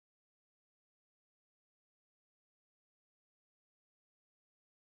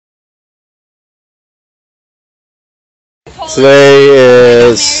Today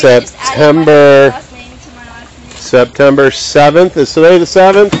is September 7th. Is today the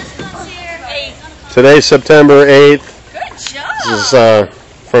 7th? Today's September 8th. This is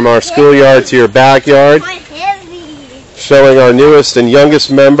from our schoolyard to your backyard. Showing our newest and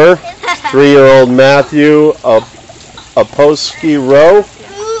youngest member, 3-year-old Matthew Aposki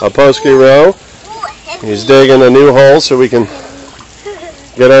Rowe. He's digging a new hole so we can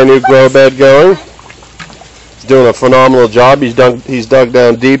get our new grow bed going. He's doing a phenomenal job. He's dug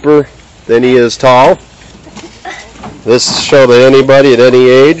down deeper than he is tall. This show that anybody at any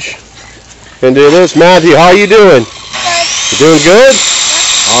age can do this. Matthew, how you doing? You doing good?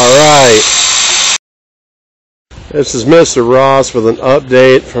 All right. This is Mr. Ross with an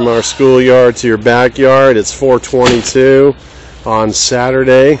update from our schoolyard to your backyard. It's 4:22 on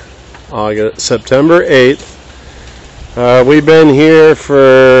Saturday, September 8th. We've been here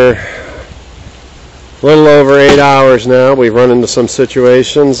for a little over 8 hours now. We've run into some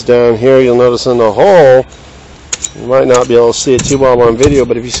situations down here. You'll notice in the hole, you might not be able to see it too well on video,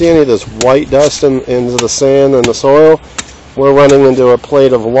 but if you see any of this white dust into the sand and the soil, we're running into a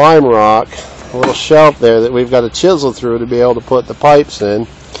plate of lime rock, a little shelf there that we've got to chisel through to be able to put the pipes in,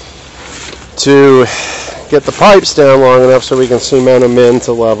 to get the pipes down long enough so we can cement them in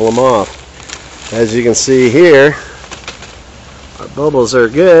to level them off. As you can see here, our bubbles are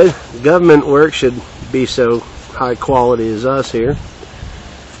good. Government work should be so high quality as us here.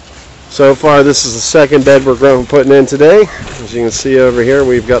 So far, this is the second bed we're going to be putting in today. As you can see over here,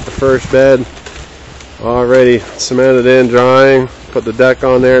 we've got the first bed already cemented in, drying. Put the deck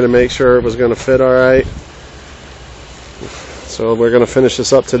on there to make sure it was going to fit all right. So we're going to finish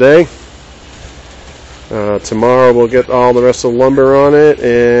this up today. Tomorrow we'll get all the rest of the lumber on it,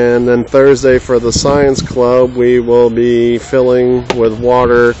 and then Thursday for the science club we will be filling with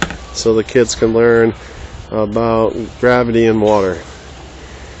water so the kids can learn about gravity and water.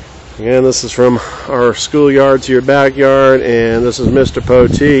 Again, this is from our schoolyard to your backyard, and this is Mr.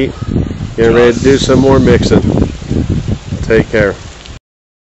 Poteet getting ready to do some more mixing. Take care.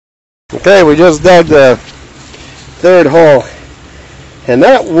 Okay, we just dug the third hole, and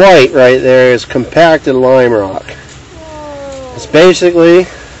that white right there is compacted lime rock. It's basically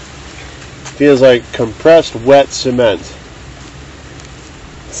feels like compressed wet cement.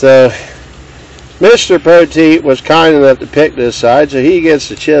 So Mr. Poteet was kind enough to pick this side, so he gets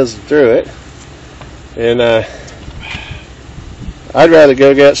to chisel through it. And I'd rather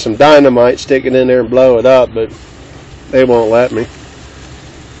go get some dynamite, stick it in there and blow it up, but they won't let me.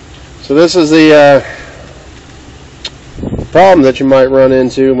 So this is the problem that you might run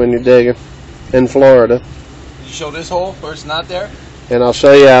into when you're digging in Florida. You show this hole where it's not there? And I'll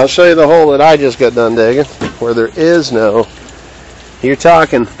show you the hole that I just got done digging, where there is no. You're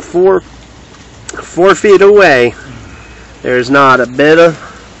talking 4 feet away. There's not a bit of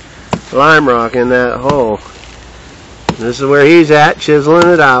lime rock in that hole. This is where he's at, chiseling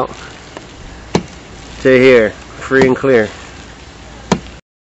it out to here, free and clear.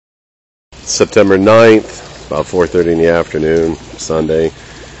 September 9th, about 4:30 in the afternoon, Sunday.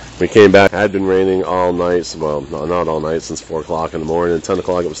 We came back. It had been raining all night, well, not all night, since 4 o'clock in the morning. At 10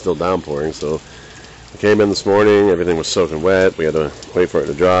 o'clock it was still downpouring, so we came in this morning, everything was soaking wet. We had to wait for it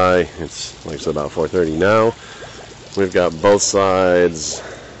to dry. It's, like I said, about 4:30 now. We've got both sides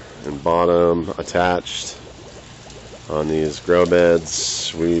and bottom attached on these grow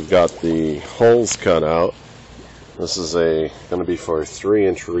beds. We've got the holes cut out. This is going to be for a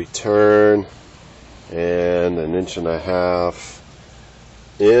 3-inch return and 1.5 inches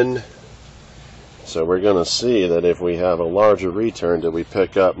in. So we're going to see that if we have a larger return, do we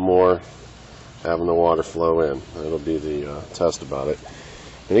pick up more having the water flow in. That'll be the test about it.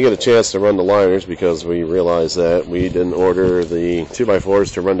 And you get a chance to run the liners, because we realized that we didn't order the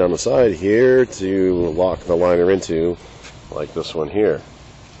 2x4s to run down the side here to lock the liner into, like this one here.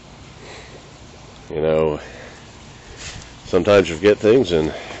 You know, sometimes you forget things,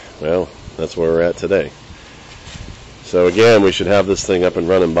 and well, that's where we're at today. So again, we should have this thing up and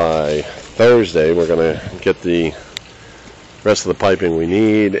running by Thursday. We're going to get the rest of the piping we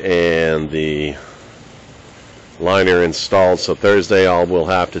need and the liner installed. So Thursday, all we'll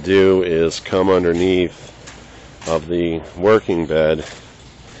have to do is come underneath of the working bed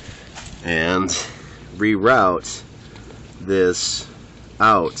and reroute this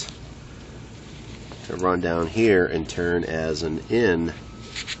out to run down here and turn as an in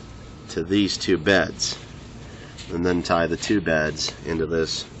to these 2 beds, and then tie the 2 beds into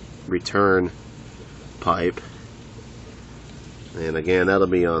this return pipe. And again, that'll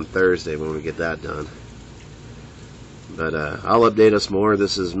be on Thursday when we get that done. But I'll update us more.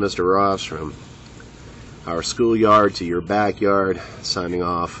 This is Mr. Ross from our schoolyard to your backyard. Signing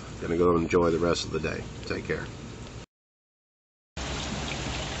off. Gonna go enjoy the rest of the day. Take care.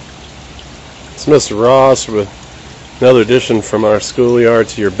 It's Mr. Ross with another addition from our schoolyard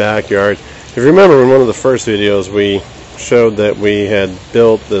to your backyard. If you remember in one of the first videos we showed that we had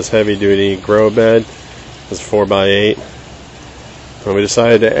built this heavy-duty grow bed. It's 4x8. And we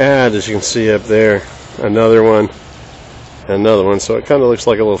decided to add, as you can see up there, another one and another one, so it kind of looks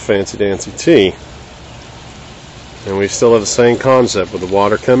like a little fancy-dancy tea. And we still have the same concept with the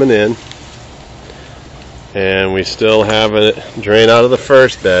water coming in, and we still have it drain out of the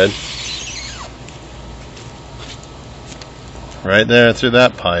first bed right there through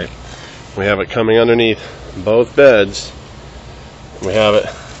that pipe. We have it coming underneath both beds. We have it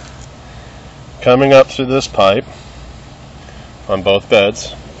coming up through this pipe on both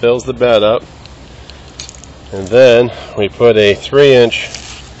beds, fills the bed up, and then we put a 3-inch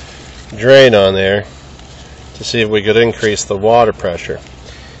drain on there to see if we could increase the water pressure.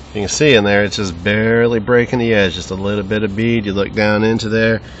 You can see in there it's just barely breaking the edge, just a little bit of bead. You look down into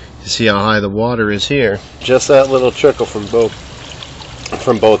there, you see how high the water is here. Just that little trickle from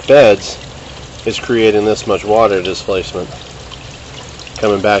both beds is creating this much water displacement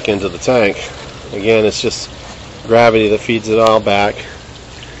coming back into the tank. Again, it's just gravity that feeds it all back.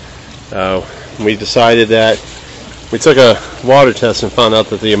 We decided that we took a water test and found out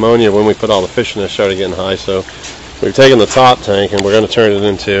that the ammonia, when we put all the fish in it, started getting high. So we've taken the top tank and we're going to turn it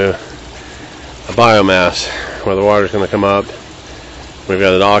into a biomass where the water is going to come up. We've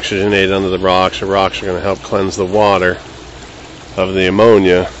got it oxygenated under the rocks. The rocks are going to help cleanse the water of the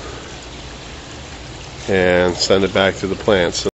ammonia and send it back to the plants.